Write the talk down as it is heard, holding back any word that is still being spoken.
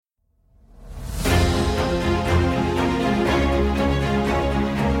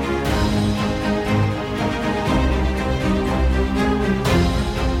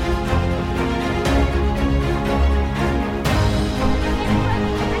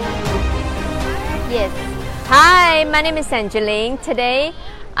Yes. Hi, my name is Angeline. Today,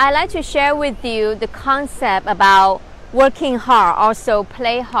 I'd like to share with you the concept about working hard, also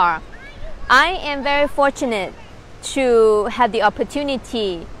play hard. I am very fortunate to have the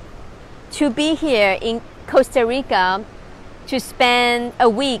opportunity to be here in Costa Rica to spend a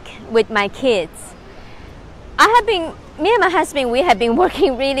week with my kids. Me and my husband, we have been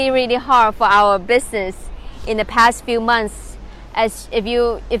working really hard for our business in the past few months. As if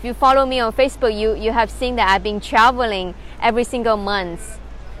you follow me on Facebook, you have seen that I've been traveling every single month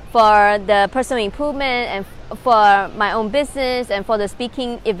for the personal improvement and for my own business and for the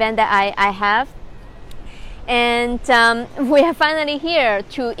speaking event that I have. And we are finally here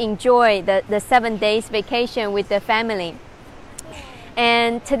to enjoy the 7 days vacation with the family.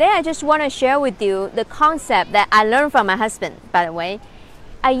 And today I just want to share with you the concept that I learned from my husband, by the way.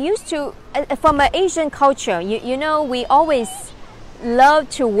 I used to, from an Asian culture, you know, we always love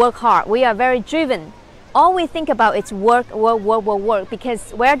to work hard. We are very driven. All we think about is work,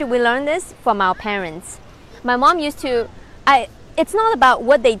 because where do we learn this? From our parents. My mom used to, it's not about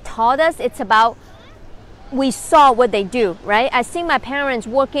what they taught us, it's about we saw what they do, right? I see my parents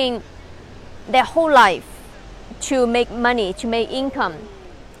working their whole life to make money, to make income.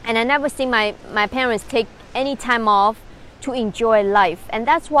 And I never see my parents take any time off to enjoy life. And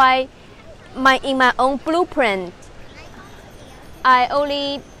that's why in my own blueprint, I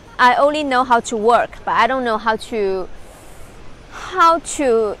only know how to work, but I don't know how to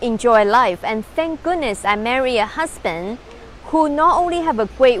enjoy life. And thank goodness I marry a husband who not only have a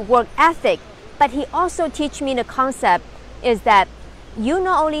great work ethic, but he also teach me the concept is that you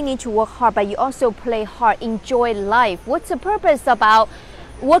not only need to work hard, but you also play hard, enjoy life. What's the purpose about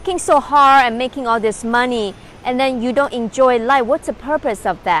working so hard and making all this money and then you don't enjoy life? What's the purpose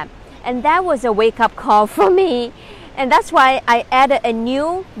of that? And that was a wake-up call for me. And that's why I added a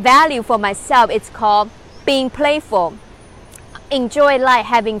new value for myself. It's called being playful. Enjoy life,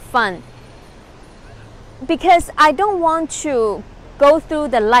 having fun. Because I don't want to go through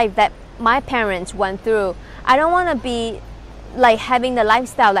the life that my parents went through. I don't want to be like having the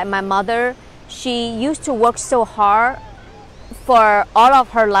lifestyle like my mother. She used to work so hard for all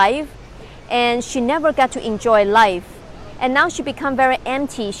of her life and she never got to enjoy life. And now she become very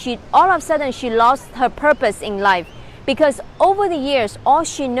empty. All of a sudden she lost her purpose in life because over the years all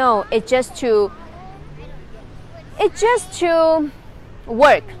she know is just to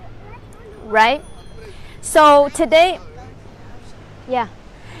work, right? So today,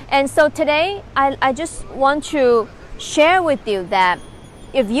 I just want to share with you that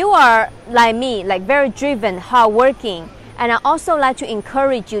if you are like me, like very driven, hardworking, and I also like to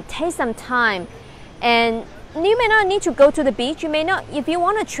encourage you, take some time, and you may not need to go to the beach. You may not, if you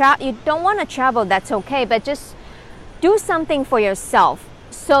want to travel, you don't want to travel, that's okay, but just do something for yourself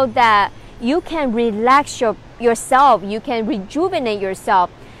so that you can relax yourself, you can rejuvenate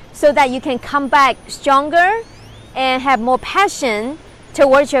yourself, so that you can come back stronger and have more passion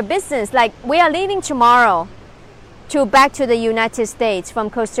towards your business. Like we are leaving tomorrow back to the United States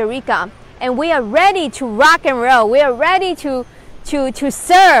from Costa Rica, and we are ready to rock and roll. We are ready to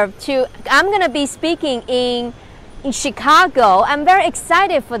serve. I'm gonna be speaking in Chicago. I'm very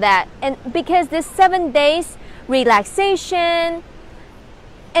excited for that, and because this 7 days relaxation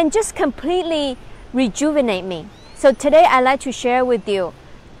and just completely rejuvenate me. So today I'd like to share with you,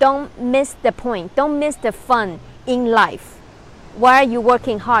 don't miss the point, don't miss the fun in life. While you're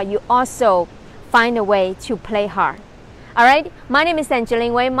working hard, you also find a way to play hard. All right, my name is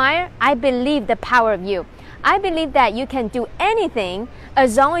Angeline Waymeyer. I believe the power of you. I believe that you can do anything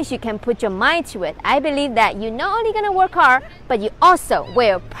as long as you can put your mind to it. I believe that you're not only gonna work hard, but you also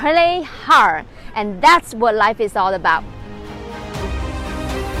will play hard. And that's what life is all about.